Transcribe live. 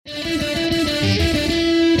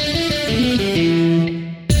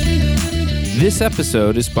This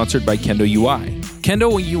episode is sponsored by Kendo UI.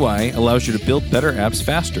 Kendo UI allows you to build better apps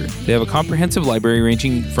faster. They have a comprehensive library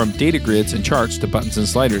ranging from data grids and charts to buttons and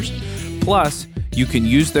sliders. Plus, you can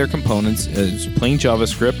use their components as plain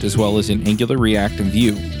JavaScript as well as in Angular, React, and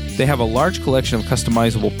Vue. They have a large collection of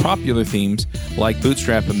customizable popular themes like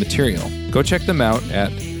Bootstrap and Material. Go check them out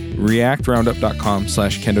at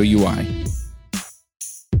reactroundup.com/KendoUI.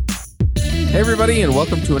 Hey everybody, and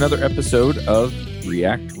welcome to another episode of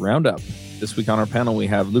React Roundup. This week on our panel, we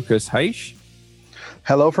have Lucas Heisch.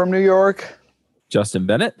 Hello from New York. Justin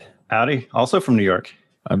Bennett. Howdy, also from New York.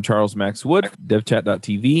 I'm Charles Max Wood,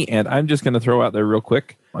 devchat.tv, and I'm just going to throw out there real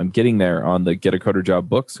quick. I'm getting there on the Get a Coder Job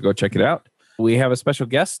book, so go check it out. We have a special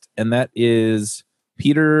guest, and that is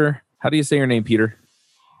Peter. How do you say your name, Peter?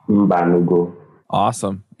 Mbanugo.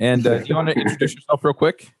 Awesome. And do you want to introduce yourself real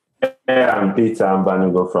quick? Yeah, I'm Peter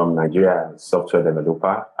Mbanugo from Nigeria, software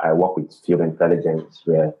developer. I work with Field Intelligence,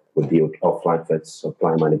 where we build offline fetch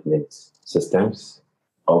supply management systems.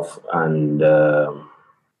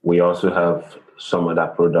 We also have some other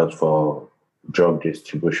products for drug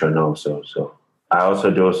distribution also. So I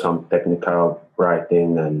also do some technical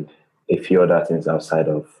writing and a few other things outside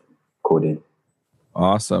of coding.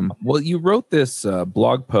 Awesome. Well, you wrote this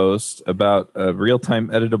blog post about a real-time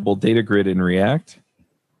editable data grid in React.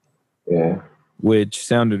 Yeah. Which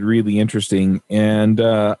sounded really interesting. And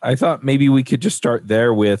I thought maybe we could just start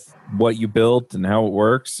there with what you built and how it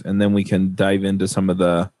works, and then we can dive into some of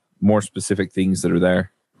the more specific things that are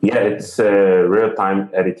there. Yeah, it's a real-time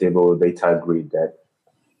editable data grid that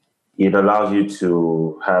it allows you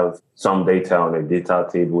to have some data on a data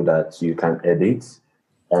table that you can edit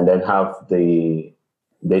and then have the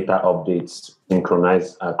data updates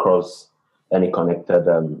synchronized across any connected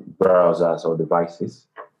browsers or devices.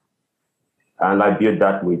 And I built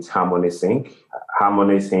that with Harmony Sync.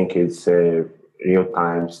 Harmony Sync is a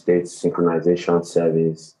real-time state synchronization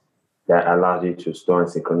service that allows you to store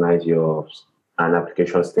and synchronize an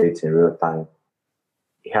application state in real time.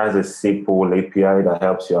 It has a simple API that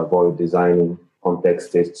helps you avoid designing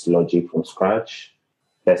context-based logic from scratch,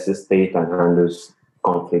 persist state, and handles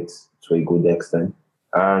conflicts to a good extent.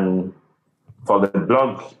 And for the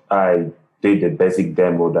blog, I did a basic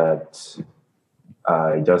demo that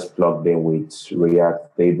I just plugged in with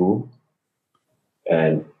React Table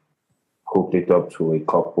and hooked it up to a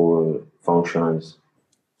couple functions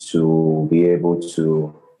to be able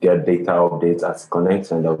to get data updates as it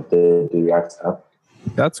connects and update the React app.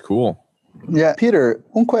 That's cool. Yeah, Peter,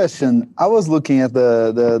 one question. I was looking at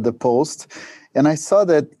the post, and I saw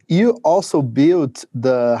that you also built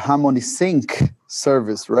the Harmony Sync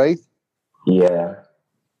service, right? Yeah.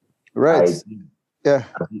 Right. Yeah.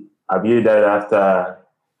 I built that after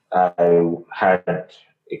I had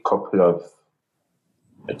a couple of,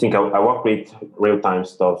 I think I worked with real-time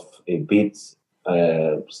stuff a bit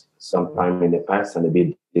sometime in the past and a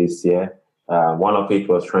bit this year. One of it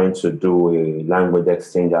was trying to do a language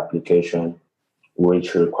exchange application,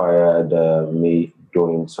 which required me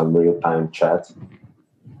doing some real-time chat.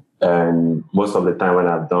 And most of the time when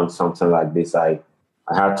I've done something like this, I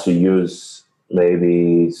had to use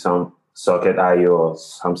maybe some Socket.io or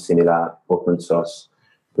some similar open source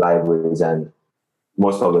libraries. And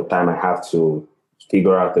most of the time I have to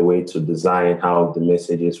figure out a way to design how the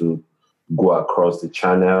messages will go across the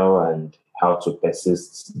channel and how to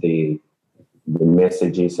persist the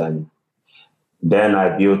messages. And then I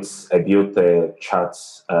built a chat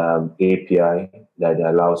API that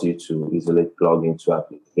allows you to easily plug into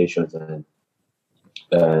applications and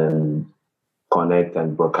connect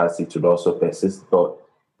and broadcast it to also persist. But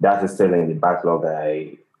that is still in the backlog.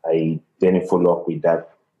 I didn't follow up with that.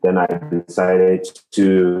 Then I decided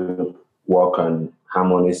to work on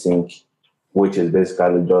Harmony Sync, which is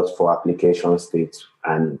basically just for application state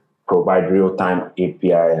and provide real-time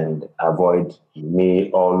API and avoid me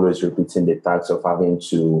always repeating the task of having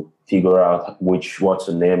to figure out what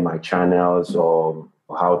to name my channels or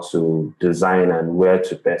how to design and where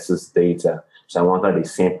to persist data. So I wanted a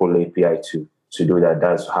simple API to do that.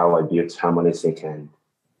 That's how I built Harmony Sync and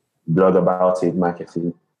blog about it,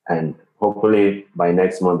 marketing, and hopefully by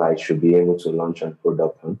next month I should be able to launch a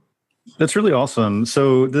product. That's really awesome.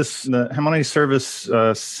 So the Harmony service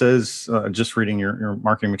says, just reading your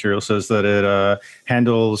marketing material, says that it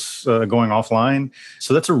handles going offline.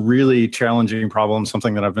 So that's a really challenging problem,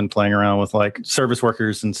 something that I've been playing around with like service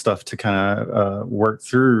workers and stuff to kind of work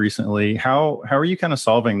through recently. How are you kind of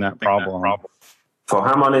solving that problem? For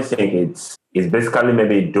Harmony Sync, it's basically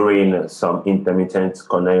maybe doing some intermittent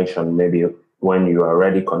connection, maybe when you are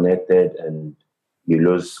already connected and you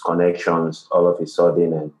lose connections all of a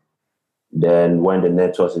sudden, and then when the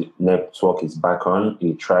network is back on,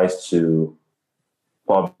 it tries to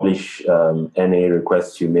publish any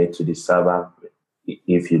requests you made to the server.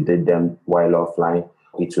 If you did them while offline,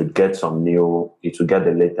 it would get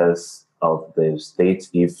the latest of the state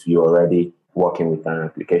if you're already working with an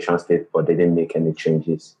application state, but they didn't make any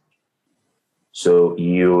changes. So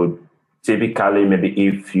you typically, maybe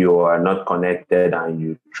if you are not connected and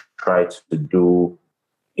you try to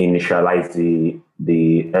initialize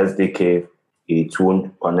the SDK, it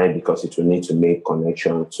won't connect because it will need to make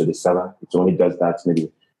connection to the server. It only does that maybe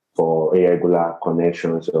for irregular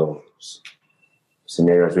connections or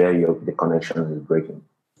scenarios where the connection is breaking.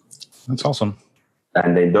 That's awesome.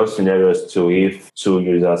 And in those scenarios too, if two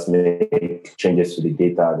users make changes to the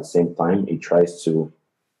data at the same time, it tries to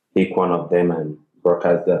pick one of them and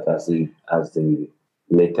broadcast that as the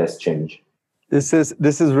latest change. This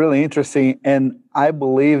is really interesting, and I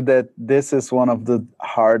believe that this is one of the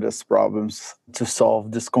hardest problems to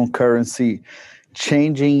solve, this concurrency,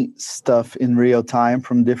 changing stuff in real time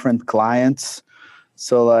from different clients.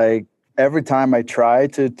 So like every time I try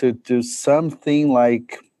to do something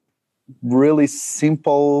like really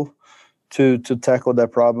simple to tackle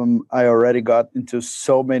that problem, I already got into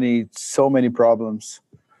so many problems.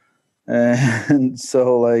 And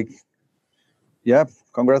so like, yeah,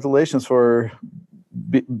 congratulations for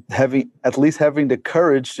having the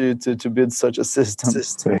courage to build such a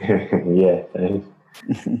system. Yeah, thanks.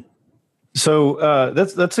 So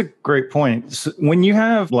that's a great point. So when you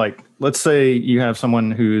have, like, let's say you have someone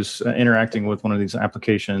who's interacting with one of these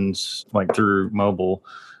applications, like through mobile,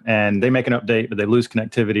 and they make an update, but they lose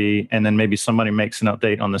connectivity, and then maybe somebody makes an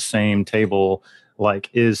update on the same table. Like,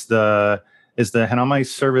 is the Hanami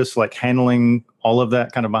service like handling all of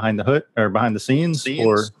that kind of behind the hood or behind the scenes?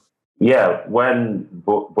 Or yeah, when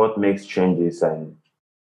both makes changes and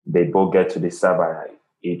they both get to the server,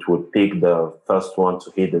 it would pick the first one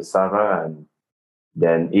to hit the server, and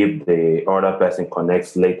then if the other person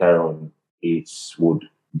connects later on, it would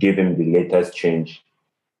give him the latest change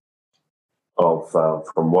of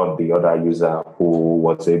from what the other user who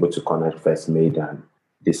was able to connect first made and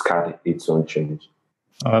discard its own change.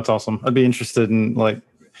 Oh, that's awesome. I'd be interested in like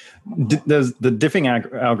there's the diffing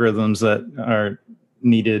algorithms that are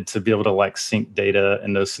needed to be able to like sync data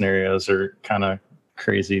in those scenarios are kind of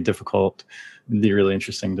crazy difficult. It'd be really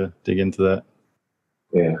interesting to dig into that.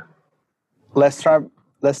 Yeah. Last time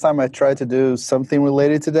I tried to do something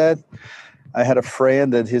related to that, I had a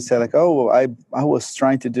friend that he said like, oh, I was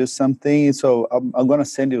trying to do something, so I'm going to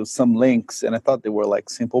send you some links. And I thought they were like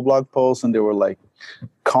simple blog posts, and they were like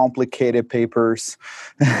complicated papers.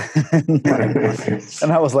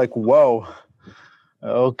 And I was like, whoa,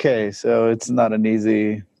 okay, so it's not an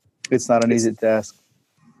easy task.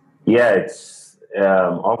 Yeah, it's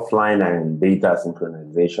offline and data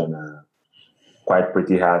synchronization are quite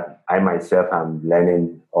pretty hard. I myself am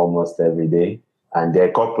learning almost every day. And there are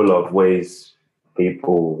a couple of ways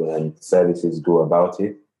people and services go about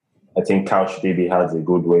it. I think CouchDB has a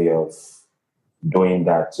good way of doing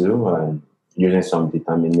that too, and using some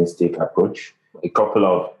deterministic approach. A couple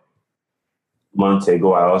of months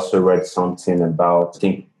ago, I also read something about, I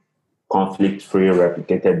think, conflict-free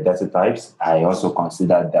replicated data types. I also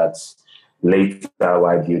considered that later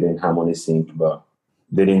while building Harmony Sync, but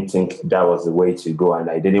didn't think that was the way to go, and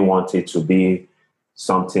I didn't want it to be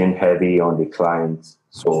something heavy on the client.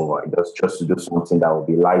 So I just to do something that will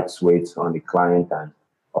be lightweight on the client and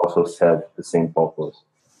also serve the same purpose.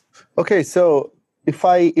 Okay, so if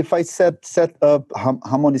I set up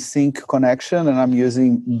Harmony Sync connection and I'm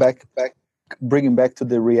using bringing back to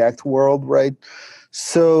the React world, right?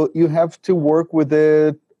 So you have to work with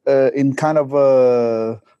it in kind of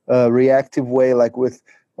a reactive way, like with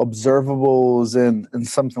observables and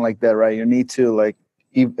something like that, right? You need to like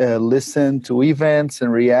listen to events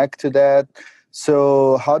and react to that.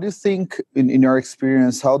 So how do you think, in your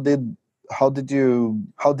experience, how did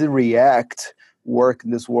React work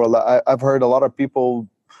in this world? I've heard a lot of people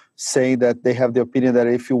say that they have the opinion that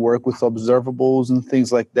if you work with observables and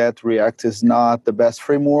things like that, React is not the best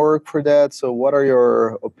framework for that. So what are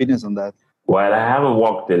your opinions on that? Well, I haven't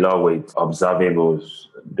worked a lot with observables,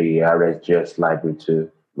 the RxJS library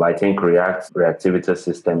too. But I think reactivity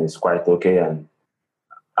system is quite okay, and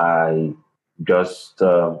I just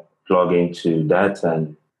plug into that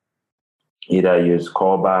and either use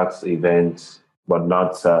callbacks, events, but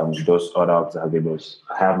not those other observables.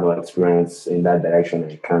 I have no experience in that direction.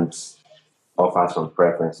 I can't offer some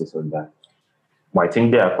preferences on that. But I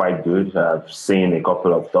think they are quite good. I've seen a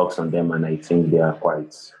couple of talks on them, and I think they are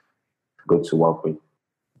quite good to work with.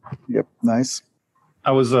 Yep, nice.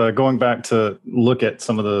 I was going back to look at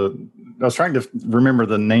some of the I was trying to remember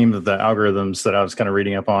the name of the algorithms that I was kind of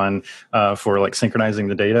reading up on for like synchronizing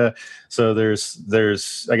the data. So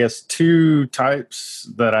there's I guess two types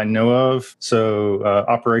that I know of. So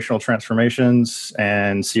operational transformations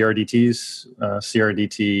and CRDTs.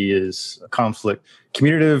 CRDT is conflict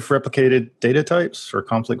commutative replicated data types or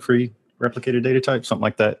conflict-free replicated data types, something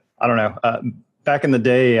like that. I don't know. Back in the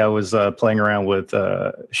day, I was playing around with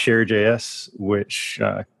Share.js, which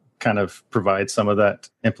kind of provides some of that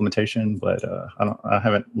implementation, but I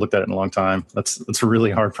haven't looked at it in a long time. That's a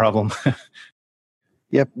really hard problem.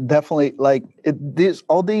 Yep, definitely. Like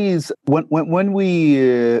all these when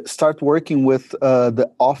we start working with the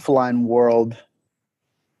offline world,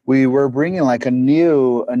 we were bringing like a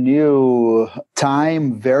new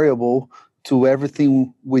time variable to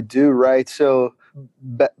everything we do, right? So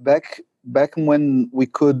back when we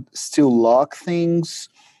could still log things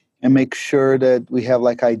and make sure that we have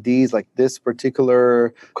like IDs, like this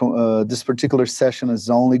particular session is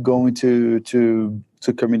only going to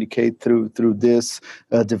communicate through this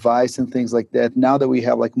device and things like that. Now that we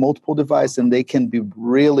have like multiple devices and they can be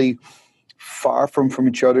really far from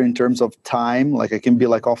each other in terms of time, like I can be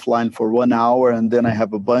like offline for 1 hour and then I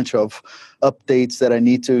have a bunch of updates that I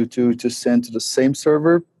need to send to the same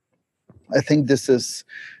server. I think this is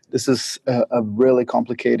a really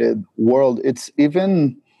complicated world. It's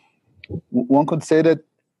even, one could say that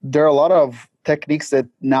there are a lot of techniques that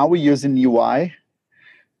now we use in UI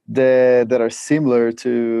that are similar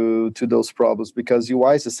to those problems, because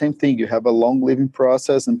UI is the same thing. You have a long living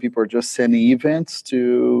process and people are just sending events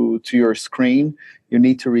to your screen. You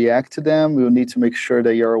need to react to them. You need to make sure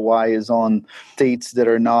that your UI is on states that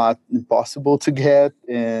are not impossible to get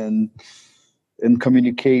and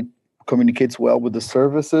communicates well with the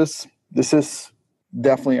services. This is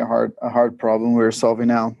definitely a hard problem we're solving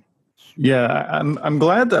now. Yeah, I'm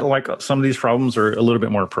glad that like some of these problems are a little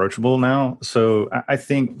bit more approachable now. So I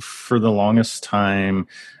think for the longest time,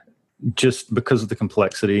 just because of the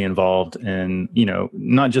complexity involved in,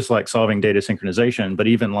 not just like solving data synchronization, but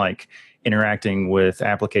even like interacting with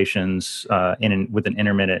applications with an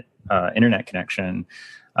intermittent internet connection,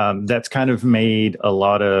 that's kind of made a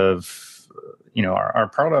lot of, our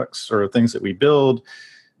products or things that we build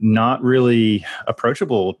not really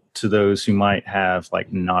approachable to those who might have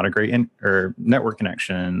like not a great or network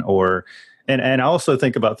connection, and I also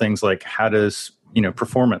think about things like how does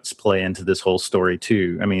performance play into this whole story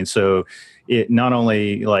too. I mean, so it not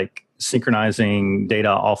only like synchronizing data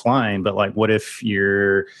offline, but like what if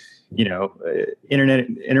you're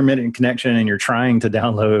intermittent connection and you're trying to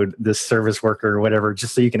download this service worker or whatever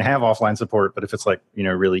just so you can have offline support, but if it's like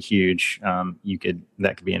really huge,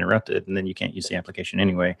 that could be interrupted and then you can't use the application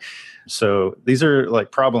anyway. So these are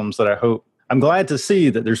like problems that I'm glad to see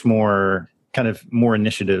that there's more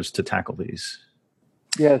initiatives to tackle these.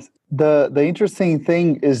 Yes, the interesting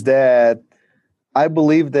thing is that I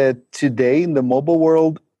believe that today in the mobile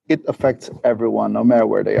world it affects everyone no matter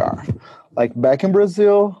where they are. Like back in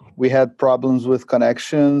Brazil, we had problems with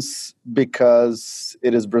connections because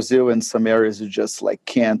it is Brazil and some areas you just like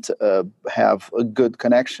can't have a good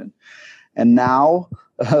connection. And now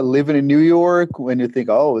living in New York, when you think,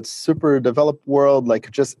 oh, it's super developed world,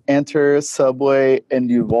 like just enter Subway and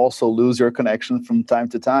you also lose your connection from time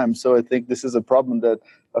to time. So I think this is a problem that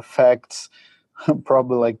affects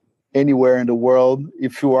probably like anywhere in the world.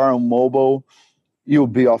 If you are on mobile, you'll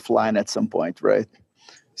be offline at some point, right?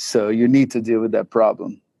 So you need to deal with that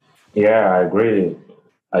problem. Yeah, I agree.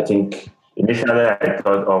 I think initially I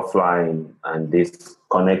thought offline and this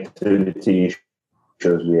connectivity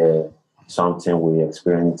issues were something we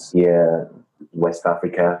experience here in West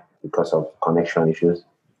Africa because of connection issues,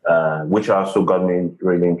 which also got me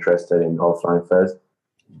really interested in offline first.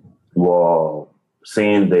 Well,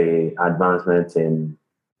 seeing the advancements in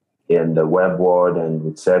the web world and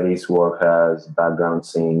with service workers, background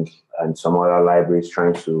sync, and some other libraries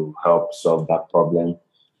trying to help solve that problem.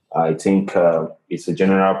 I think it's a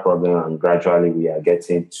general problem, and gradually we are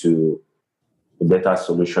getting to a better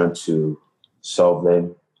solution to solve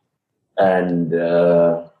them. And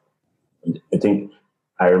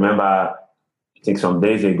I remember some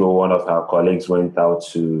days ago, one of our colleagues went out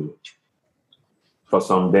for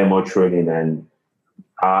some demo training, and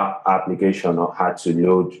our application had to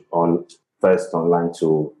load first online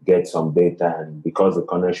to get some data, and because the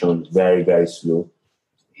connection was very, very slow,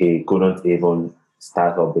 he couldn't even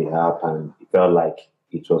start up the app, and it felt like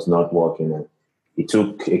it was not working. And it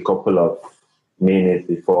took a couple of minutes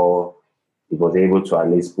before he was able to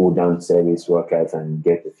at least pull down service workers and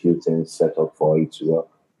get a few things set up for it to work,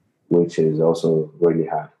 which is also really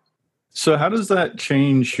hard. So how does that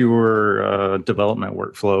change your development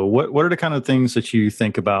workflow? What are the kind of things that you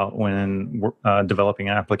think about when developing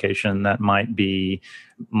an application that might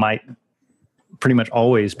pretty much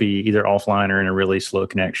always be either offline or in a really slow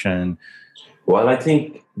connection? Well, I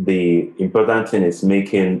think the important thing is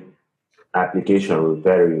making application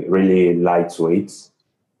really lightweight,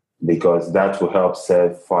 because that will help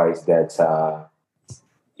save files that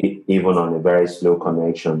even on a very slow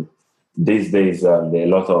connection. These days, there are a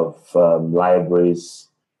lot of libraries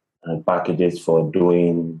and packages for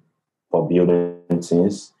building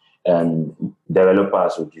things, and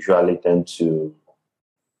developers would usually tend to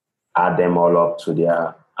add them all up to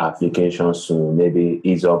their applications to maybe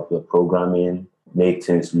ease up the programming, make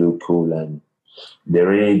things look cool, and they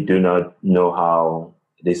really do not know how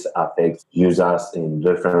this affects users in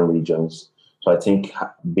different regions. So I think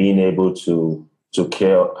being able to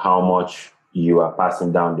care how much you are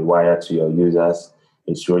passing down the wire to your users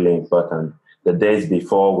is really important. The days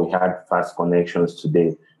before we had fast connections,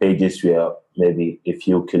 today pages were maybe a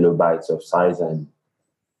few kilobytes of size, and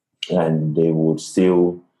they would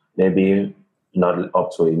still maybe not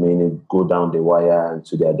up to a minute go down the wire and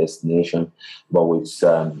to their destination. But with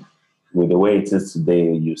the way it is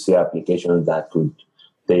today, you see applications that could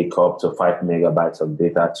take up to 5 megabytes of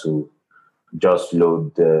data to just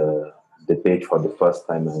load the page for the first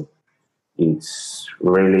time. And it's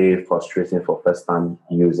really frustrating for first-time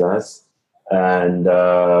users. And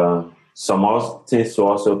some other things to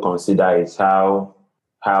also consider is how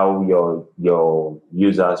your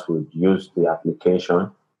users would use the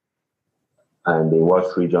application and in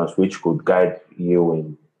what regions, which could guide you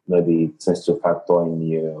in maybe things to factor in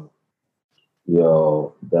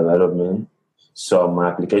your development. Some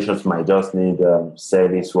applications might just need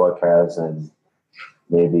service workers and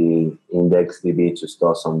maybe IndexedDB to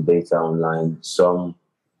store some data online. Some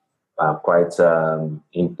are quite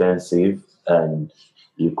intensive, and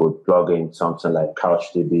you could plug in something like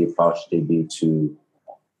CouchDB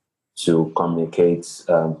to communicate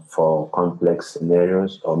for complex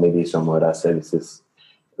scenarios, or maybe some other services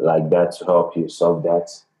like that to help you solve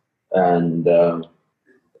that. And I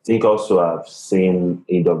think also I've seen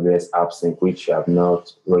AWS AppSync, which I have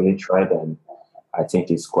not really tried, and I think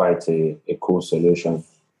it's quite a cool solution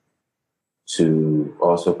to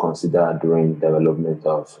also consider during development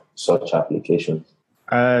of such applications.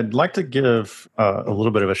 I'd like to give a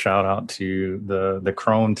little bit of a shout out to the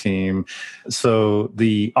Chrome team. So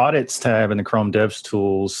the audits tab in the Chrome Devs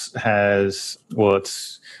tools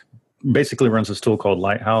it's basically runs this tool called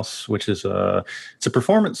Lighthouse, which is it's a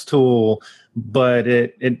performance tool, but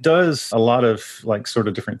it does a lot of like sort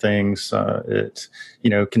of different things. It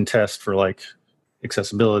can test for like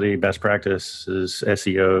accessibility, best practices,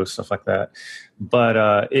 SEO, stuff like that.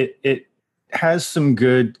 But it has some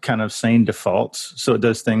good kind of sane defaults. So it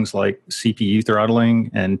does things like CPU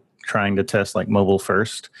throttling and trying to test like mobile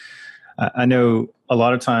first. I know a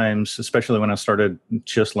lot of times, especially when I started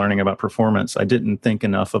just learning about performance, I didn't think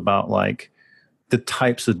enough about like the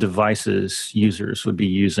types of devices users would be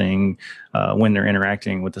using when they're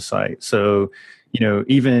interacting with the site. So,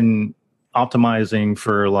 even optimizing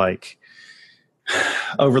for like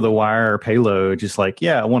over the wire payload, just like,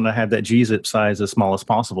 I want to have that gzip size as small as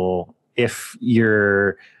possible. If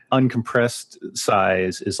your uncompressed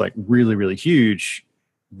size is like really, really huge,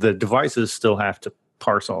 the devices still have to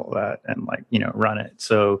parse all of that and run it.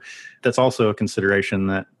 So that's also a consideration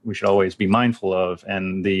that we should always be mindful of.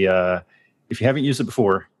 And if you haven't used it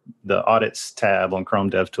before, the audits tab on Chrome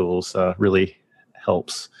DevTools really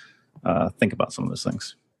helps think about some of those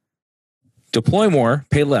things. Deploy more,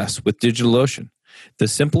 pay less with DigitalOcean, the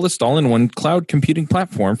simplest all-in-one cloud computing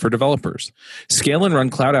platform for developers. Scale and run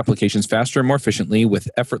cloud applications faster and more efficiently with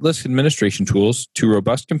effortless administration tools to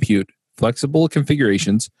robust compute, flexible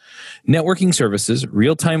configurations, networking services,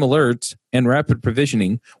 real-time alerts, and rapid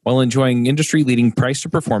provisioning, while enjoying industry-leading price to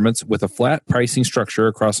performance with a flat pricing structure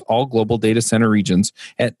across all global data center regions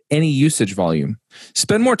at any usage volume.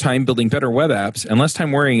 Spend more time building better web apps and less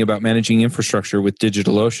time worrying about managing infrastructure with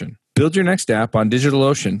DigitalOcean. Build your next app on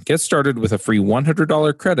DigitalOcean. Get started with a free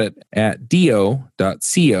 $100 credit at do.co/roundup.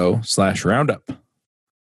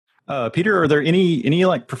 Peter, are there any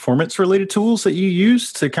like performance related tools that you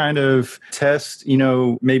use to kind of test,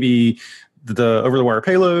 maybe the over the wire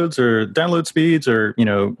payloads or download speeds or,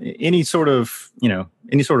 any sort of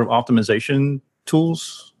optimization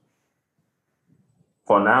tools?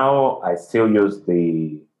 For now, I still use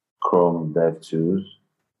the Chrome Dev Tools,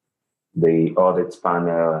 the audits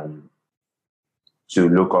panel, and to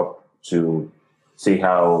look up to see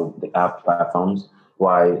how the app performs.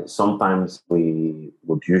 Why sometimes we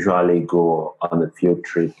would usually go on a field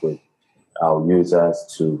trip with our users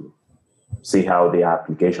to see how the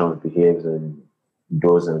application behaves in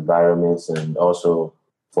those environments, and also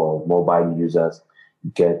for mobile users,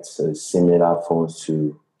 get similar phones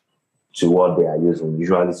to what they are using,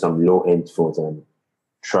 usually some low-end phones, and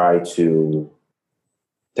try to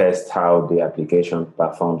test how the application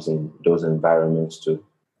performs in those environments too.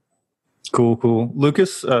 Cool.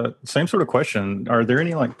 Lucas, same sort of question. Are there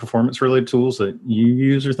any like performance-related tools that you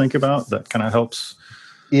use or think about that kind of helps?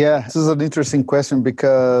 Yeah, this is an interesting question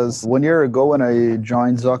because 1 year ago when I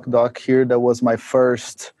joined ZocDoc here, that was my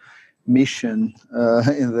first mission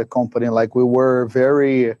in the company. Like we were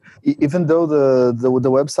very, even though the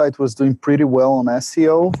website was doing pretty well on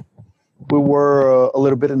SEO, we were a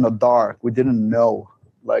little bit in the dark. We didn't know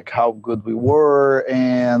like how good we were,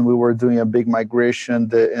 and we were doing a big migration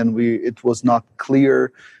it was not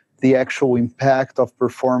clear the actual impact of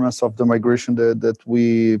performance of the migration that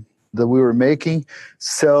we were making.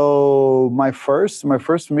 So my first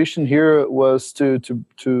mission here was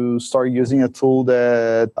to start using a tool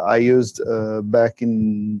that I used back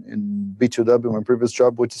in B2W, my previous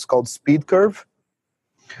job, which is called SpeedCurve.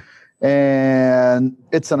 And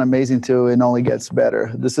it's an amazing tool. It only gets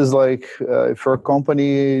better. This is like if your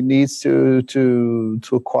company needs to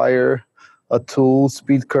acquire a tool,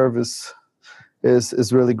 SpeedCurve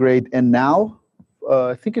is really great. And now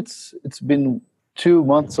I think it's been 2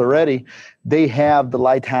 months already. They have the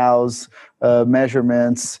Lighthouse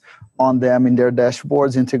measurements on them in their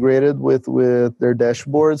dashboards, integrated with their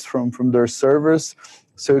dashboards from their servers.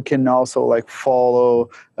 So you can also like follow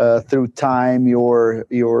through time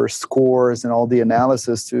your scores and all the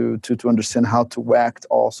analysis to understand how to act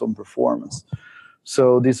also on performance.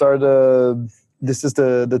 So this is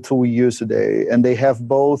the tool we use today, and they have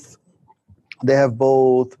both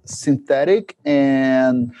synthetic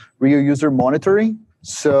and real user monitoring.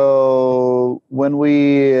 So when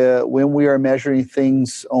we are measuring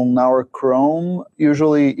things on our Chrome,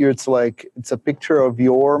 usually it's a picture of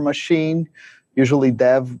your machine. Usually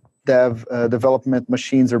development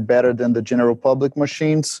machines are better than the general public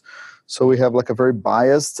machines. So we have like a very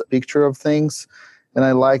biased picture of things. And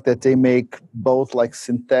I like that they make both like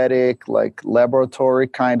synthetic, like laboratory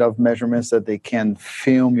kind of measurements that they can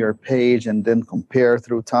film your page and then compare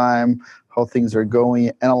through time how things are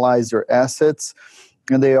going, analyze your assets.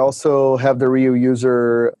 And they also have the real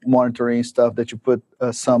user monitoring stuff that you put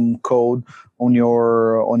some code on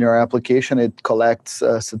your application. It collects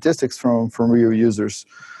statistics from real users.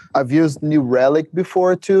 I've used New Relic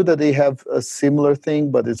before too, that they have a similar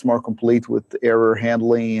thing, but it's more complete with error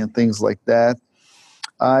handling and things like that.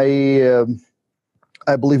 I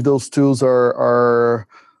believe those tools are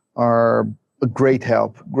a great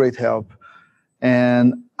help.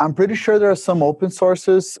 And I'm pretty sure there are some open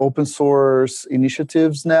source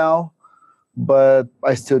initiatives now, but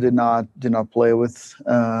I still did not play with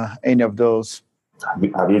any of those.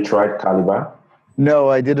 Have you tried Calibre? No,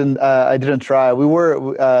 I didn't. I didn't try. We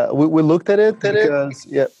looked at it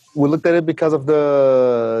because of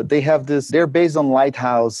they have this. They're based on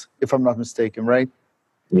Lighthouse, if I'm not mistaken, right?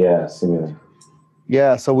 Yeah, similar.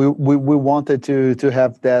 Yeah, so we wanted to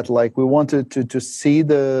have that. Like we wanted to see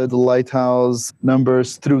the Lighthouse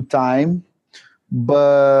numbers through time,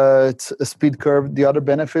 but SpeedCurve, the other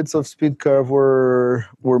benefits of SpeedCurve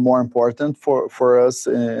were more important for us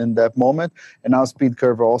in that moment. And now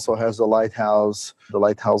SpeedCurve also has the Lighthouse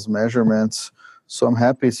measurements. So I'm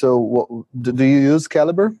happy. So do you use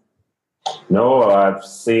Calibre? No, I've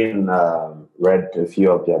seen, read a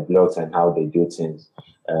few of their blogs and how they do things.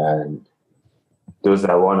 And those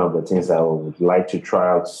are one of the things I would like to try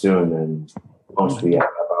out soon. And once we are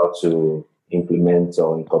about to implement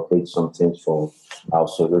or incorporate something for our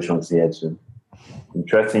solutions here too.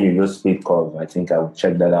 Interesting you use SpeedCurve. I think I will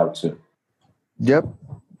check that out too. Yep.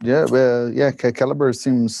 Yeah, Calibre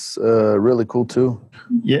seems really cool too.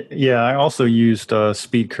 Yeah. I also used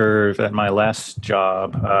SpeedCurve at my last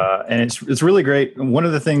job, and it's really great. One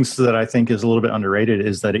of the things that I think is a little bit underrated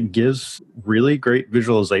is that it gives really great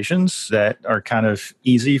visualizations that are kind of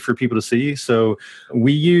easy for people to see. So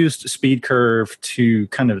we used SpeedCurve to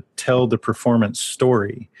kind of tell the performance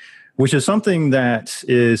story, which is something that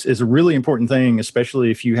is a really important thing, especially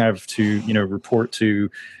if you have to, report to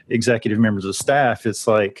executive members of staff. It's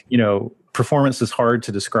like, performance is hard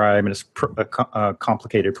to describe, and it's a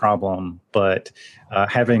complicated problem. But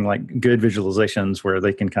having like good visualizations where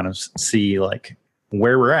they can kind of see like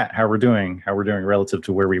where we're at, how we're doing relative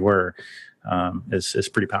to where we were, is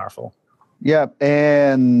pretty powerful. Yeah,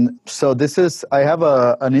 and so I have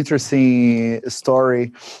an interesting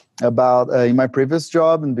story about in my previous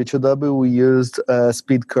job in B2W, we used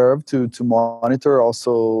speed curve to monitor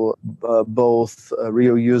also both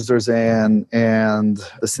real users and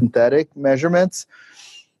the synthetic measurements.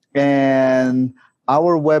 And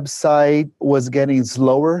our website was getting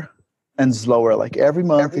slower and slower. Like every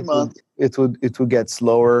month, it would get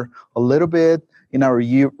slower a little bit in our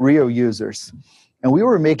real users. And we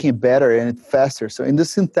were making it better and faster. So in the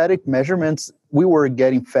synthetic measurements, we were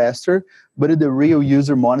getting faster, but in the real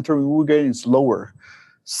user monitoring, we were getting slower.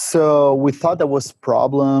 So we thought there was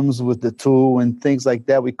problems with the tool and things like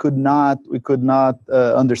that. We could not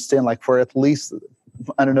understand, like for at least,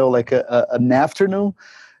 I don't know, like an afternoon,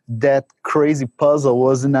 that crazy puzzle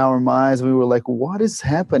was in our minds. We were like, what is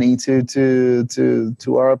happening to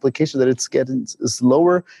our application that it's getting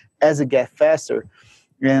slower as it gets faster?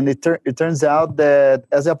 And it turns out that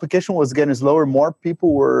as the application was getting slower, more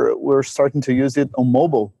people were starting to use it on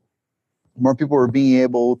mobile. More people were being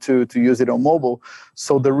able to use it on mobile.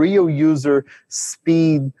 So the real user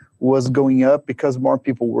speed was going up because more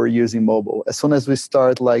people were using mobile. As soon as we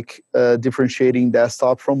start differentiating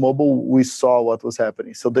desktop from mobile, we saw what was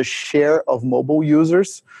happening. So the share of mobile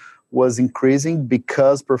users was increasing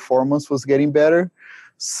because performance was getting better.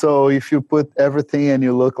 So if you put everything and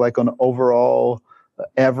you look like an overall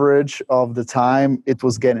average of the time, it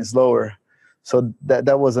was getting slower. So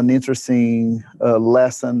that was an interesting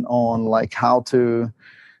lesson on like how to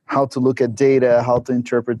look at data, how to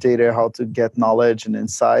interpret data, how to get knowledge and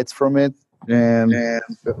insights from it, and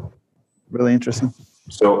really interesting.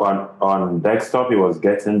 So on desktop, it was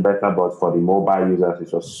getting better, but for the mobile users,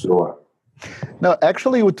 it was slower. No,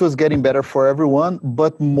 actually, it was getting better for everyone,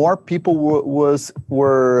 but more people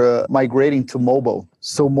were migrating to mobile.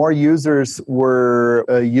 So more users were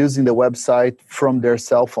using the website from their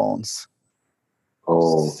cell phones.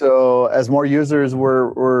 Oh. So as more users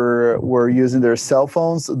were using their cell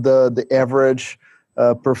phones, the average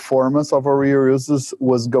performance of our real users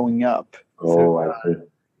was going up. Oh, I see.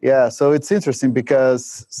 Yeah, so it's interesting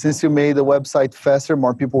because since you made the website faster,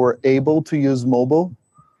 more people were able to use mobile.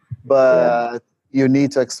 But you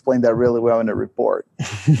need to explain that really well in a report.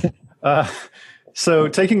 So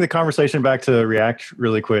taking the conversation back to React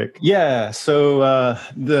really quick. Yeah, so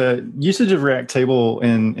the usage of React table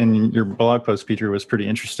in your blog post, Peter, was pretty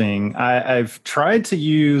interesting. I've tried to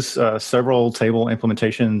use several table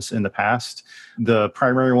implementations in the past. The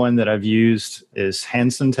primary one that I've used is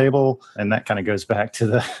Hansen table, and that kind of goes back to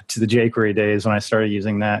the jQuery days when I started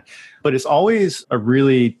using that. But it's always a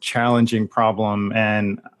really challenging problem,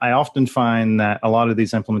 and I often find that a lot of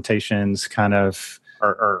these implementations kind of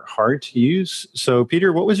are hard to use. So,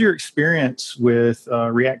 Peter, what was your experience with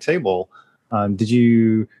React Table? What did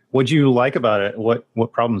you like about it?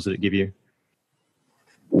 What problems did it give you?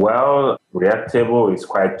 Well, React Table is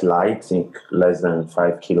quite light, I think less than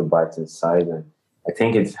 5 kilobytes in size. And I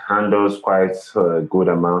think it handles quite a good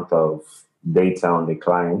amount of data on the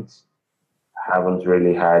client. I haven't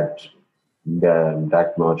really had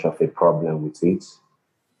that much of a problem with it,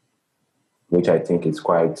 which I think is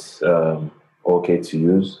quite okay to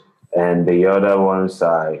use. And the other ones,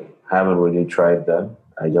 I haven't really tried them.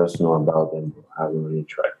 I just know about them, but I haven't really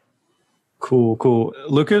tried. Cool.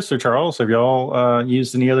 Lucas or Charles, have y'all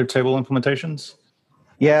used any other table implementations?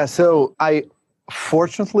 Yeah, so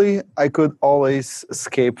fortunately, I could always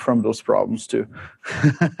escape from those problems too.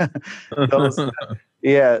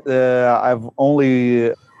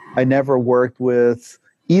 I never worked with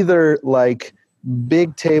either like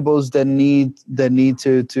big tables that need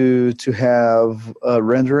to have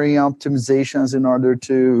rendering optimizations in order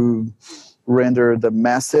to render the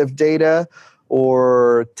massive data,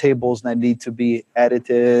 or tables that need to be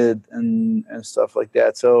edited and stuff like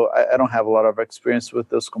that. So I don't have a lot of experience with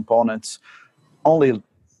those components, only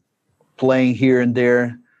playing here and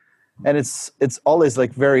there. And it's always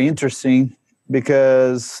like very interesting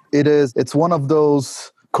because it's one of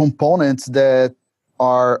those components that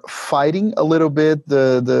are fighting a little bit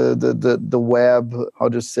the web, how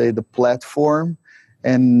to say, the platform,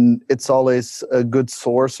 and it's always a good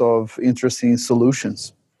source of interesting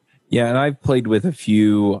solutions. Yeah, and I've played with a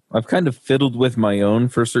few. I've kind of fiddled with my own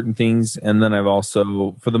for certain things, and then I've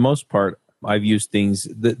also, for the most part, I've used things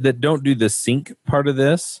that don't do the sync part of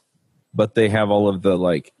this, but they have all of the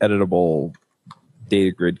like editable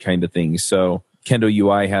Datagrid kind of things. So Kendo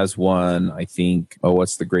UI has one, I think. Oh,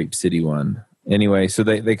 what's the Grape City one? Anyway, so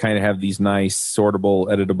they kind of have these nice sortable,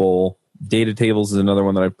 editable data tables is another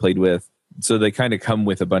one that I've played with. So they kind of come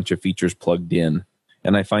with a bunch of features plugged in.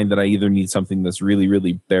 And I find that I either need something that's really,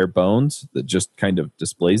 really bare bones that just kind of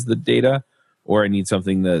displays the data, or I need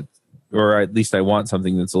something that or at least I want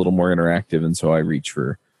something that's a little more interactive, and so I reach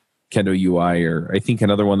for Kendo UI, or I think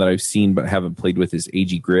another one that I've seen but haven't played with is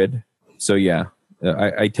Grid. So yeah,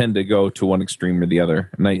 I tend to go to one extreme or the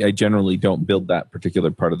other, and I generally don't build that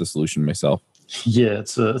particular part of the solution myself. Yeah,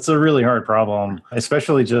 it's a really hard problem,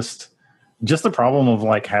 especially just the problem of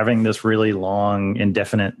like having this really long,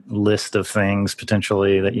 indefinite list of things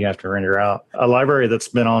potentially that you have to render out. A library that's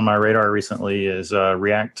been on my radar recently is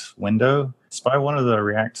React Window. It's by one of the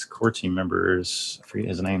React core team members. I forget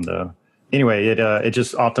his name though. Anyway, it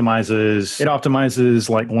just optimizes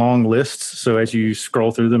like long lists. So as you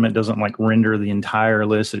scroll through them, it doesn't like render the entire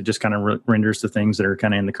list. It just kind of renders the things that are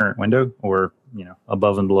kind of in the current window, or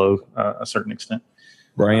above and below a certain extent.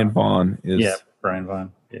 Brian Vaughn is Brian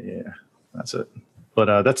Vaughn. Yeah, that's it.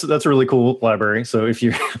 But that's a really cool library. So if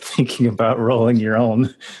you're thinking about rolling your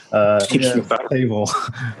own table, which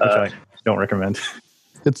I don't recommend.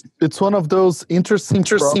 It's one of those interesting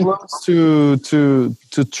problems to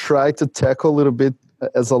try to tackle a little bit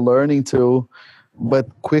as a learning tool, but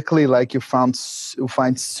quickly, like you find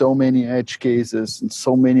so many edge cases and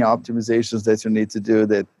so many optimizations that you need to do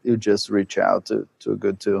that you just reach out to a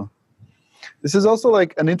good tool. This is also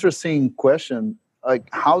like an interesting question. Like,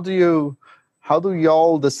 how do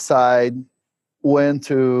y'all decide when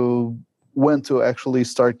to actually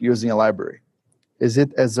start using a library? Is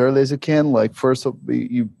it as early as you can? Like first,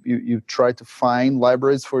 you try to find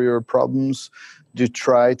libraries for your problems. Do you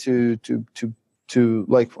try to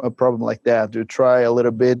like a problem like that? Do you try a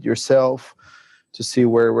little bit yourself to see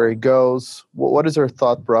where it goes? What is your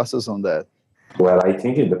thought process on that? Well, I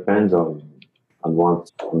think it depends on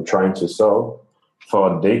what I'm trying to solve.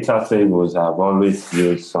 For data tables, I've always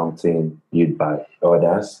used something used by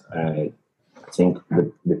others. I think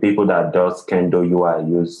the people that does Kendo UI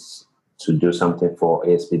use to do something for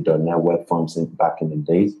ASP.NET Web Forms back in the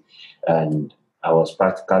days. And I was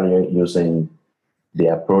practically using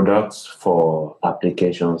their products for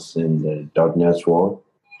applications in the .NET world.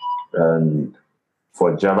 And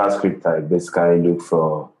for JavaScript, I basically look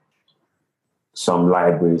for some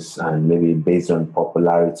libraries, and maybe based on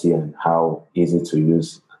popularity and how easy to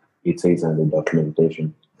use it is and the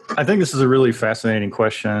documentation. I think this is a really fascinating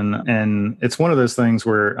question. And it's one of those things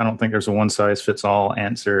where I don't think there's a one-size-fits-all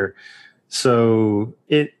answer. So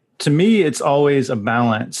to me, it's always a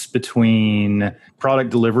balance between product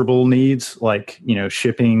deliverable needs, like,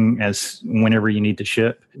 shipping as whenever you need to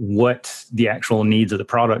ship, what the actual needs of the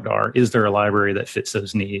product are. Is there a library that fits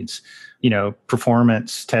those needs?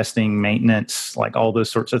 Performance, testing, maintenance, like all those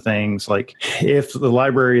sorts of things. Like if the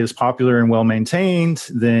library is popular and well-maintained,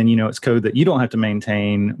 then, it's code that you don't have to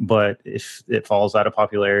maintain. But if it falls out of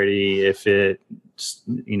popularity, if it,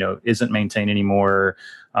 isn't maintained anymore,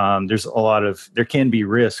 there can be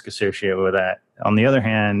risk associated with that. On the other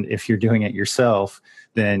hand, if you're doing it yourself,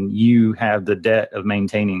 then you have the debt of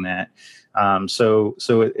maintaining that. So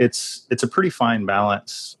it's a pretty fine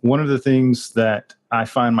balance. One of the things that I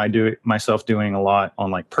find myself doing a lot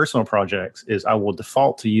on like personal projects is I will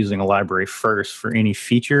default to using a library first for any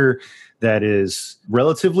feature that is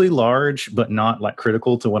relatively large, but not like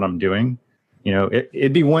critical to what I'm doing.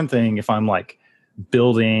 It'd be one thing if I'm like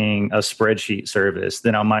building a spreadsheet service,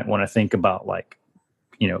 then I might want to think about like,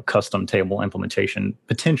 custom table implementation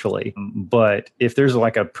potentially. But if there's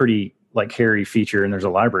like a pretty like hairy feature and there's a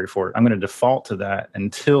library for it, I'm going to default to that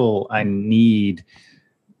until I need,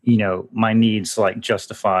 my needs like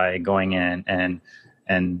justify going in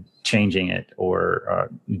and changing it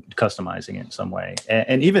or customizing it in some way.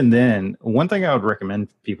 And even then, one thing I would recommend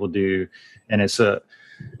people do, and it's a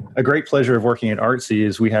great pleasure of working at Artsy,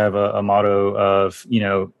 is we have a motto of,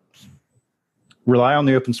 rely on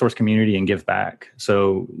the open source community and give back.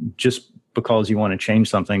 So just because you want to change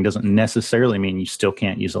something doesn't necessarily mean you still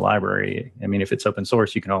can't use a library. I mean, if it's open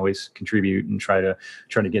source, you can always contribute and try to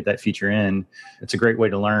get that feature in. It's a great way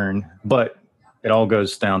to learn, but it all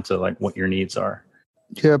goes down to like what your needs are.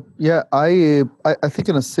 Yeah. I think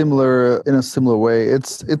in a similar way,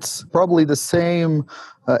 it's probably the same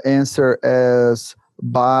answer as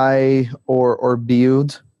buy or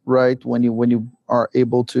build, right? When you are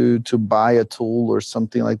able to buy a tool or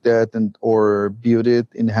something like that or build it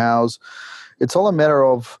in-house, it's all a matter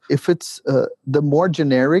of if it's the more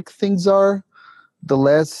generic things are, the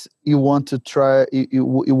less you want to try. You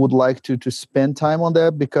would like to spend time on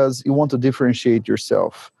that because you want to differentiate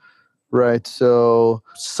yourself. Right. So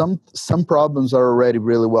some problems are already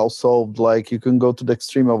really well solved. Like you can go to the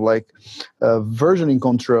extreme of like versioning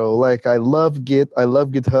control. Like I love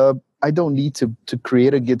GitHub. I don't need to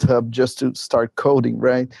create a GitHub just to start coding,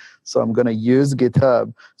 right? So I'm going to use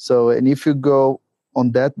GitHub. So, and if you go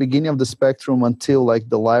on that beginning of the spectrum until like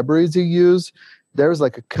the libraries you use, there's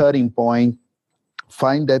like a cutting point.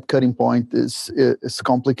 Find that cutting point is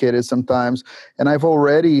complicated sometimes. And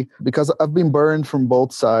because I've been burned from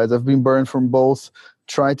both sides. I've been burned from both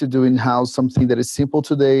try to do in-house something that is simple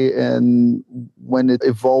today, and when it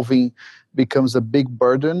evolving becomes a big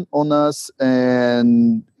burden on us,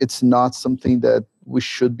 and it's not something that we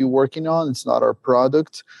should be working on. It's not our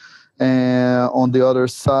product. And on the other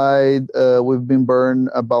side, we've been burned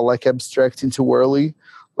about like abstracting too early,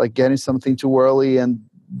 like getting something too early, and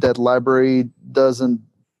that library doesn't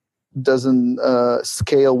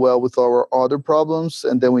scale well with our other problems,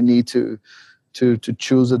 and then we need to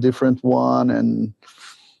choose a different one. And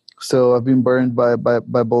so I've been burned by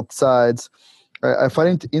both sides. I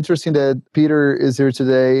find it interesting that Peter is here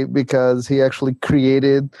today because he actually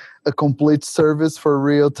created a complete service for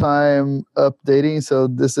real-time updating. So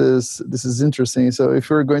this is interesting. So if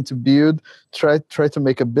you're going to build, try to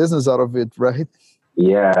make a business out of it, right?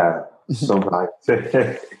 Yeah, so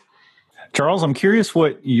right. Charles, I'm curious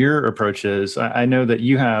what your approach is. I know that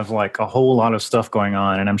you have like a whole lot of stuff going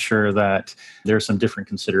on, and I'm sure that there's some different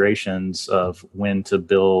considerations of when to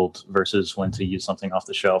build versus when to use something off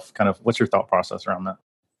the shelf. Kind of, what's your thought process around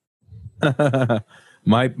that?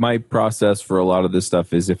 My process for a lot of this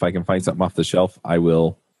stuff is if I can find something off the shelf, I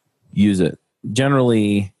will use it.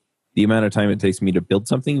 Generally, the amount of time it takes me to build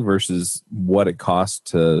something versus what it costs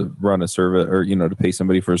to run a service or, to pay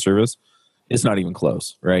somebody for a service, it's not even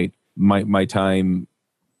close, right? My time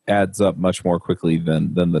adds up much more quickly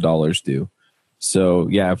than the dollars do. So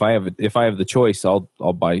yeah, if I have the choice,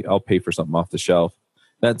 I'll pay for something off the shelf.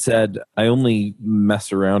 That said, I only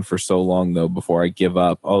mess around for so long though before I give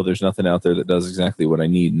up. Oh, there's nothing out there that does exactly what I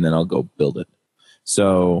need, and then I'll go build it.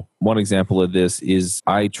 So one example of this is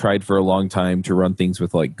I tried for a long time to run things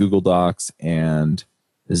with like Google Docs and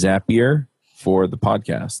Zapier for the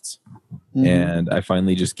podcasts. Mm-hmm. And I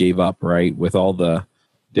finally just gave up, right? With all the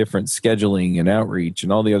different scheduling and outreach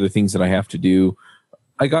and all the other things that I have to do.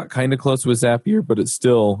 I got kind of close with Zapier, but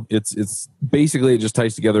it's basically it just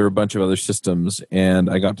ties together a bunch of other systems. And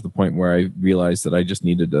I got to the point where I realized that I just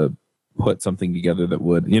needed to put something together that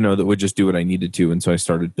would just do what I needed to. And so I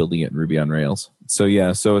started building it in Ruby on Rails. So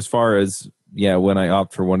yeah, so as far as, when I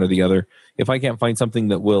opt for one or the other, if I can't find something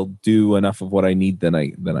that will do enough of what I need, then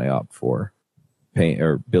I opt for paying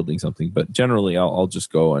or building something. But generally I'll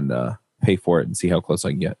just go and pay for it and see how close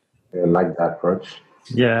I can get. I like that approach.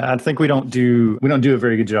 Yeah, I think we don't do a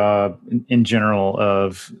very good job in general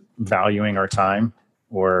of valuing our time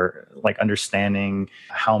or like understanding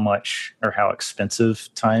how much or how expensive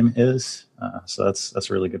time is. So that's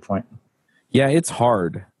a really good point. Yeah, it's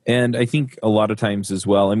hard. And I think a lot of times as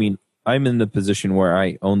well, I mean, I'm in the position where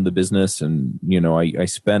I own the business and, I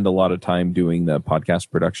spend a lot of time doing the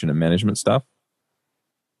podcast production and management stuff.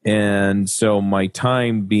 And so my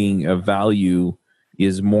time being of value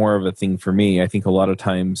is more of a thing for me. I think a lot of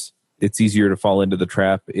times it's easier to fall into the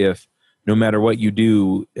trap if no matter what you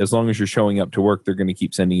do, as long as you're showing up to work, they're going to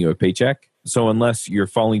keep sending you a paycheck. So unless you're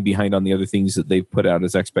falling behind on the other things that they've put out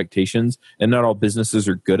as expectations, and not all businesses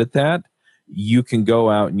are good at that, you can go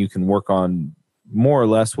out and you can work on more or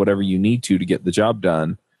less whatever you need to get the job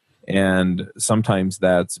done. And sometimes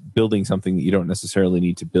that's building something that you don't necessarily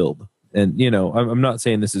need to build. And, I'm not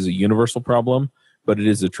saying this is a universal problem, but it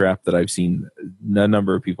is a trap that I've seen a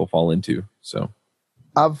number of people fall into. So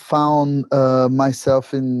I've found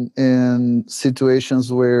myself in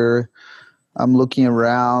situations where I'm looking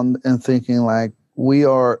around and thinking like, we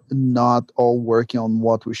are not all working on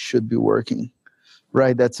what we should be working,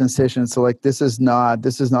 right? That sensation. So like, this is not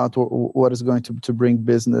what is going to bring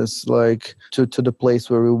business like to the place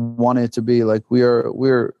where we want it to be. Like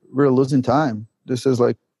we're losing time. This is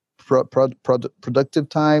like productive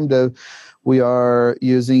time that we are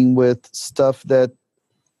using with stuff that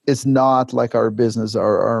is not like our business,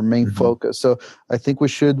 our main focus. So I think we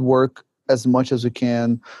should work as much as we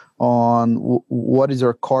can on what is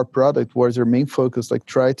our core product, what is our main focus. Like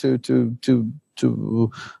try to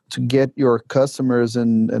get your customers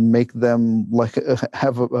and make them like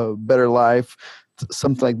have a better life,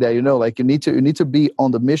 something like that. Like you need to be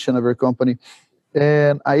on the mission of your company.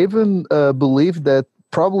 And I even believe that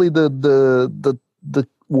probably the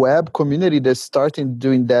web community that's starting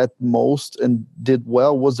doing that most and did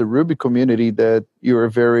well was the Ruby community that you're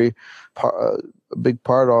a very big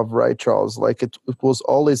part of, right, Charles? Like it was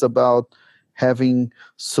always about having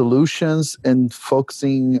solutions and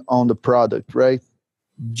focusing on the product, right?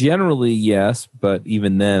 Generally, yes, but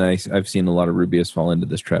even then, I've seen a lot of Rubyists fall into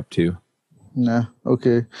this trap too. Yeah.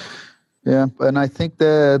 Okay. Yeah, and I think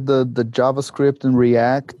that the JavaScript and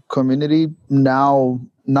React community now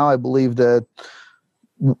I believe that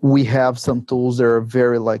we have some tools that are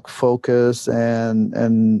very like focused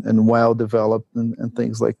and well developed and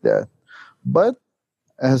things like that. But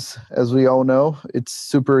as we all know, it's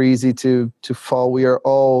super easy to fall. We are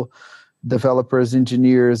all developers,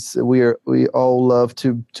 engineers. We all love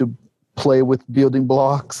to play with building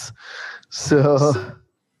blocks. So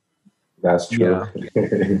That's true.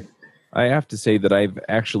 Yeah. I have to say that I've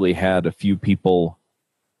actually had a few people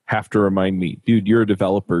have to remind me, dude, you're a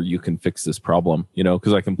developer, you can fix this problem,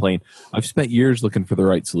 because I complain, I've spent years looking for the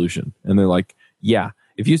right solution. And they're like, yeah,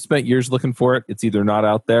 if you spent years looking for it, it's either not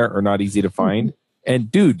out there or not easy to find.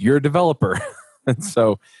 And dude, you're a developer. And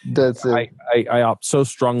so that's it. I opt so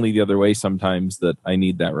strongly the other way sometimes that I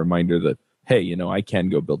need that reminder that, hey, I can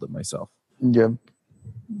go build it myself. Yeah.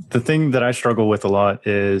 The thing that I struggle with a lot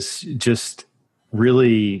is just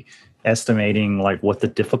really estimating like what the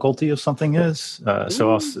difficulty of something is.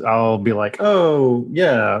 So I'll be like, oh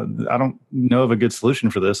yeah, I don't know of a good solution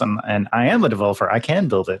for this. And I am a developer. I can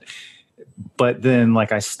build it. But then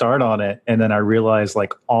like I start on it and then I realize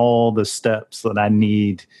like all the steps that I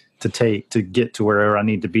need to take to get to wherever I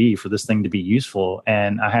need to be for this thing to be useful.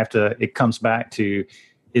 And it comes back to,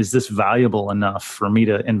 is this valuable enough for me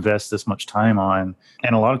to invest this much time on?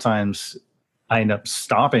 And a lot of times I end up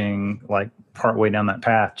stopping like partway down that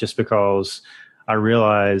path just because I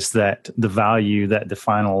realize that the value that the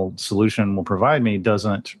final solution will provide me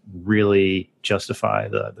doesn't really justify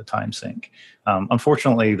the time sink.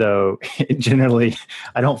 Unfortunately, though, generally,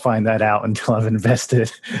 I don't find that out until I've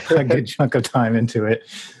invested a good chunk of time into it.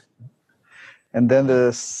 And then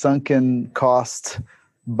the sunken cost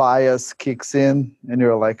bias kicks in and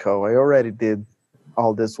you're like, oh, I already did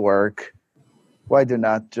all this work. Why do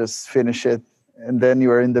not just finish it? And then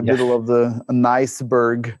you're in the middle of an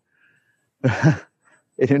iceberg.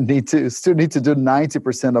 You still need to do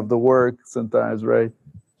 90% of the work sometimes, right?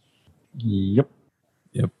 Yep.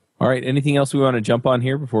 All right. Anything else we want to jump on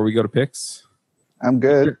here before we go to picks? I'm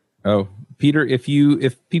good. Oh, Peter, if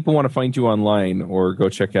people want to find you online or go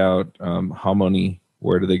check out Harmony,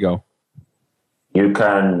 where do they go? You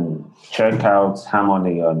can check out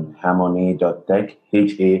Harmony on harmony.tech,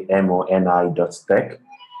 HAMONI.tech.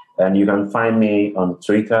 And you can find me on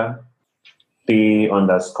Twitter,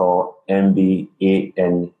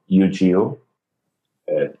 P_MBANUGO.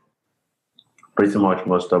 Pretty much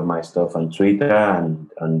most of my stuff on Twitter and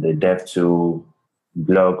on the Dev2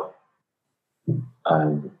 blog,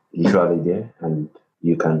 and usually there. And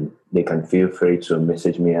they can feel free to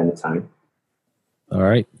message me anytime. All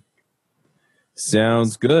right.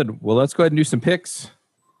 Sounds good. Well, let's go ahead and do some picks.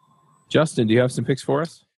 Justin, do you have some picks for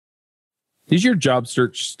us? Is your job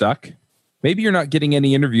search stuck? Maybe you're not getting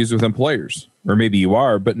any interviews with employers, or maybe you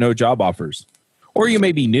are, but no job offers. Or you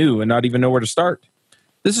may be new and not even know where to start.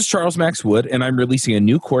 This is Charles Max Wood, and I'm releasing a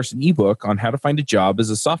new course and ebook on how to find a job as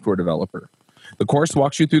a software developer. The course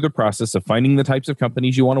walks you through the process of finding the types of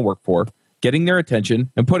companies you want to work for, getting their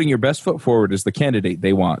attention, and putting your best foot forward as the candidate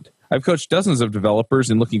they want. I've coached dozens of developers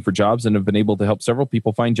in looking for jobs and have been able to help several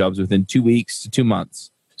people find jobs within 2 weeks to 2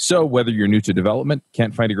 months. So whether you're new to development,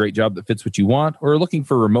 can't find a great job that fits what you want, or are looking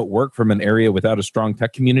for remote work from an area without a strong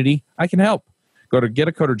tech community, I can help. Go to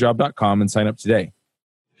getacoderjob.com and sign up today.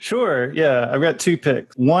 Sure. Yeah, I've got two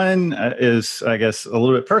picks. One is, I guess, a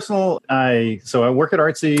little bit personal. I work at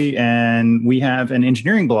Artsy, and we have an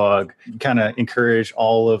engineering blog. Kind of encourage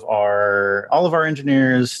all of our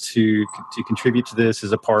engineers to contribute to this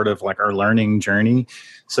as a part of like our learning journey.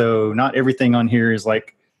 So not everything on here is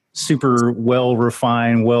like super well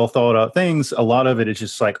refined, well thought out things. A lot of it is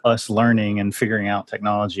just like us learning and figuring out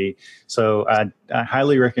technology. So I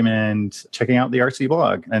highly recommend checking out the Artsy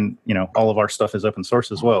blog, and all of our stuff is open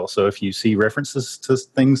source as well. So if you see references to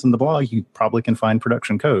things in the blog, you probably can find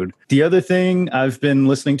production code. The other thing, I've been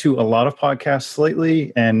listening to a lot of podcasts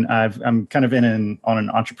lately, and I'm kind of on an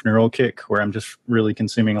entrepreneurial kick where I'm just really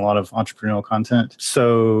consuming a lot of entrepreneurial content.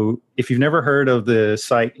 So if you've never heard of the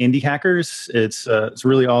site Indie Hackers, it's a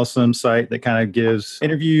really awesome site that kind of gives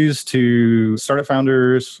interviews to startup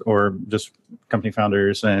founders or just company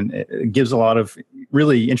founders, and it gives a lot of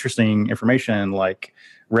really interesting information like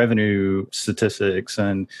revenue statistics,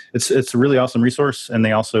 and it's a really awesome resource. And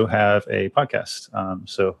they also have a podcast.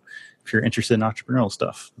 So if you're interested in entrepreneurial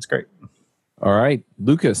stuff, it's great. All right,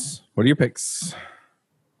 Lucas, what are your picks?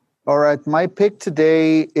 All right, my pick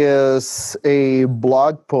today is a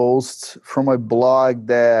blog post from a blog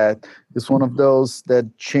that is one of those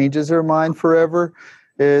that changes your mind forever.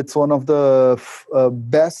 It's one of the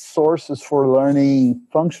best sources for learning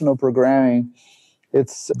functional programming.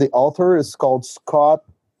 The author is called Scott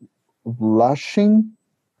Lushing.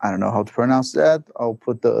 I don't know how to pronounce that. I'll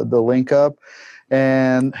put the link up.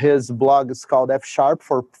 And his blog is called F#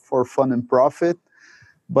 for Fun and Profit.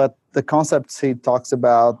 But the concepts he talks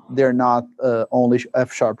about, they're not only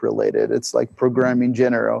F# related. It's like programming in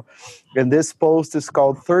general. And this post is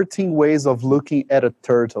called 13 Ways of Looking at a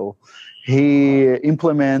Turtle. He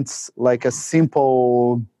implements like a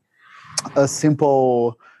simple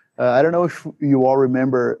I don't know if you all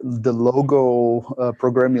remember the logo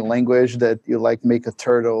programming language that you like make a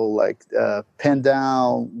turtle, like pen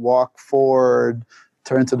down, walk forward,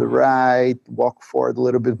 turn to the right, walk forward a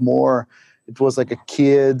little bit more. It was like a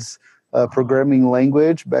kid's programming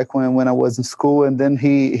language back when I was in school. And then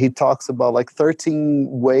he talks about like 13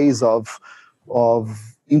 ways of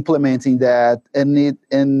implementing that.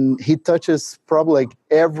 And he touches probably like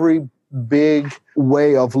every big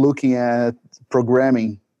way of looking at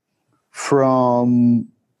programming, from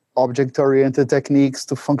object-oriented techniques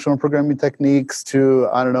to functional programming techniques to,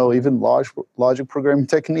 I don't know, even logic programming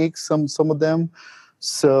techniques, some of them.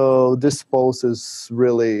 So this post is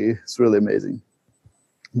really amazing.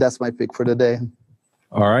 That's my pick for the day.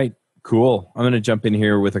 All right, cool. I'm going to jump in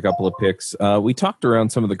here with a couple of picks. We talked around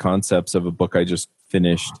some of the concepts of a book I just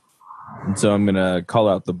finished. And so I'm going to call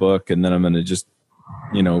out the book, and then I'm going to just,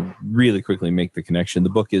 really quickly make the connection. The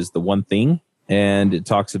book is The One Thing. And it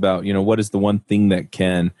talks about, what is the one thing that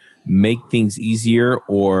can make things easier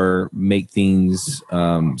or make things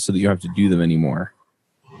so that you have to do them anymore.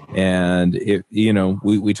 And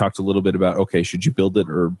we talked a little bit about, okay, should you build it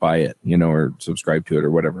or buy it, or subscribe to it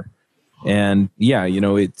or whatever. And yeah,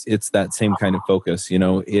 it's that same kind of focus.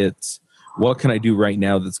 It's what can I do right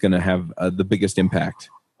now that's going to have the biggest impact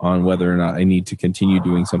on whether or not I need to continue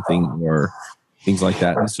doing something or things like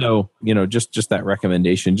that. And so, just that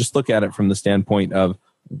recommendation, just look at it from the standpoint of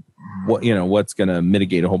what's going to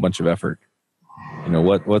mitigate a whole bunch of effort.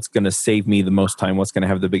 What's going to save me the most time, what's going to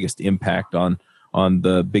have the biggest impact on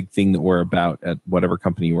the big thing that we're about at whatever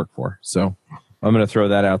company you work for. So I'm going to throw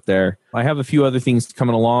that out there. I have a few other things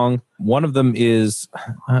coming along. One of them is,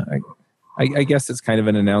 I guess it's kind of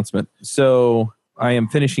an announcement. So I am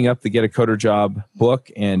finishing up the Get a Coder Job book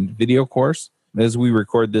and video course. As we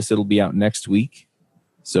record this, it'll be out next week.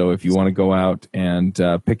 So if you want to go out and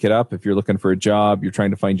pick it up, if you're looking for a job, you're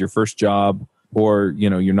trying to find your first job, or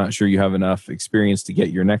you're not sure you have enough experience to get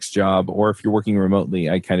your next job, or if you're working remotely,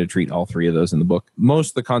 I kind of treat all three of those in the book.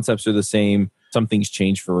 Most of the concepts are the same. Some things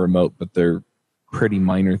change for remote, but they're pretty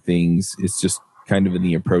minor things. It's just kind of in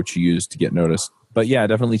the approach you use to get noticed. But yeah,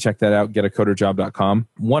 definitely check that out, getacoderjob.com.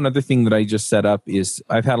 One other thing that I just set up is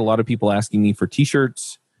I've had a lot of people asking me for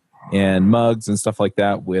t-shirts and mugs and stuff like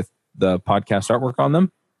that with the podcast artwork on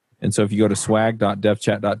them. And so if you go to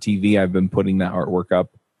swag.devchat.tv, I've been putting that artwork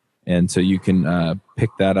up. And so you can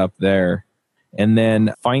pick that up there. And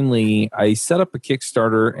then finally, I set up a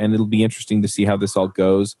Kickstarter, and it'll be interesting to see how this all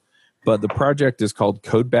goes. But the project is called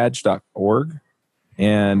codebadge.org.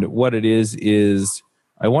 And what it is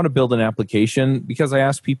I want to build an application because I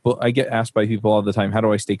get asked by people all the time, how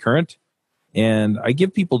do I stay current? And I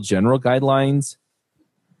give people general guidelines.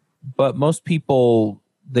 But most people,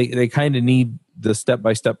 they kind of need the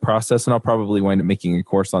step-by-step process, and I'll probably wind up making a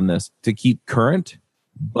course on this to keep current.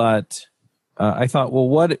 But I thought, well,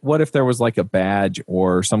 what if there was like a badge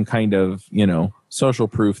or some kind of, social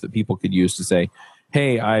proof that people could use to say,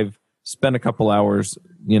 hey, I've spent a couple hours,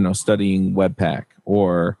 studying Webpack,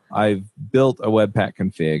 or I've built a Webpack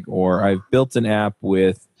config, or I've built an app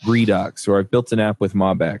with Redux, or I've built an app with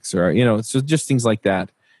MobX, or, so just things like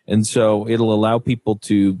that. And so it'll allow people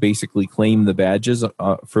to basically claim the badges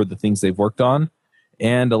for the things they've worked on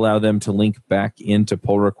and allow them to link back into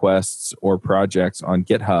pull requests or projects on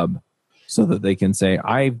GitHub so that they can say,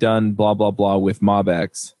 I've done blah, blah, blah with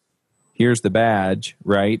MobX. Here's the badge,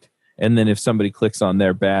 right? And then if somebody clicks on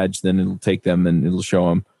their badge, then it'll take them and it'll show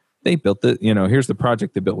them they built it. Here's the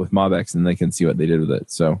project they built with MobX, and they can see what they did with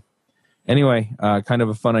it. So anyway, kind of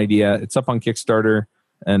a fun idea. It's up on Kickstarter.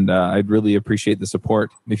 And I'd really appreciate the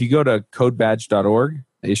support. If you go to codebadge.org,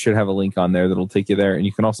 it should have a link on there that'll take you there. And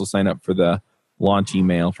you can also sign up for the launch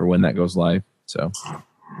email for when that goes live. So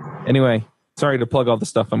anyway, sorry to plug all the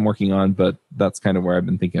stuff I'm working on, but that's kind of where I've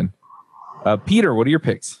been thinking. Peter, what are your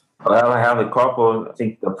picks? Well, I have a couple. I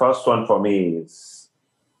think the first one for me is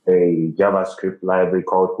a JavaScript library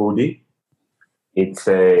called Hoodie. It's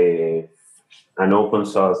an open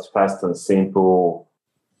source, fast and simple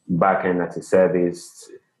backend as a service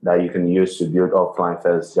that you can use to build offline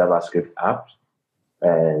first JavaScript apps.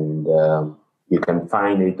 And you can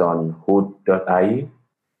find it on hood.ie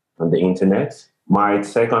on the internet. My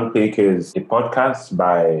second pick is a podcast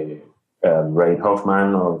by Reid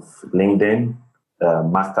Hoffman of LinkedIn,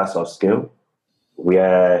 Masters of Skill,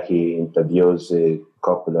 where he interviews a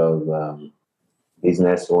couple of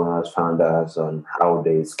business owners, founders on how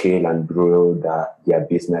they scale and grow their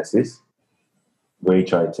businesses,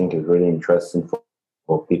 which I think is really interesting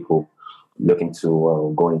for people looking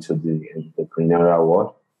to go into the entrepreneurial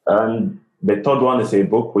world. And the third one is a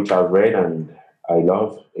book which I've read and I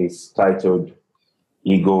love. It's titled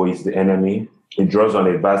Ego is the Enemy. It draws on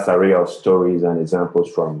a vast array of stories and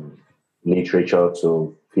examples from literature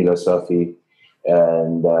to philosophy,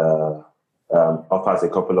 and offers a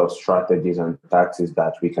couple of strategies and tactics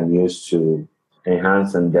that we can use to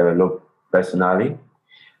enhance and develop personally.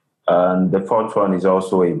 And the fourth one is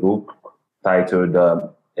also a book titled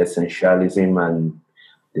Essentialism and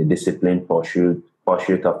the Disciplined Pursuit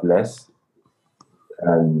of Less.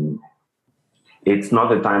 And it's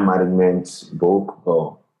not a time management book,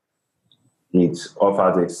 but it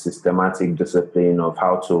offers a systematic discipline of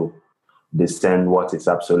how to discern what is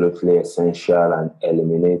absolutely essential and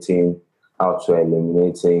how to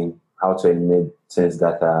eliminate things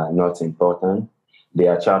that are not important.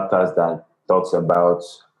 There are chapters that talks about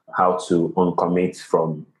how to uncommit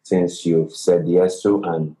from things you've said yes to,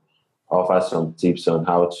 and offer some tips on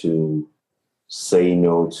how to say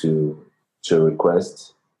no to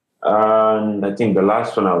requests. And I think the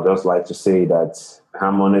last one I would just like to say that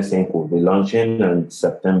Harmonious Inc. will be launching in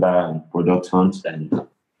September and Product Hunt, and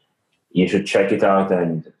you should check it out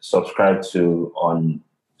and subscribe to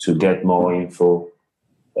get more info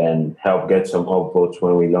and help get some upvotes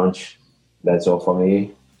when we launch. That's all for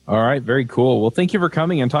me. All right, very cool. Well, thank you for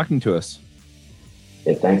coming and talking to us.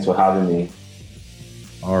 Yeah, thanks for having me.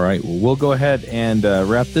 All right, well, we'll go ahead and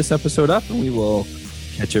wrap this episode up, and we will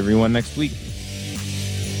catch everyone next week.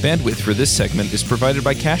 Bandwidth for this segment is provided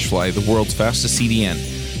by CacheFly, the world's fastest CDN.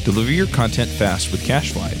 Deliver your content fast with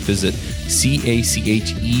CacheFly. Visit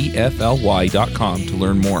CACHEFLY.com to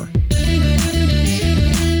learn more.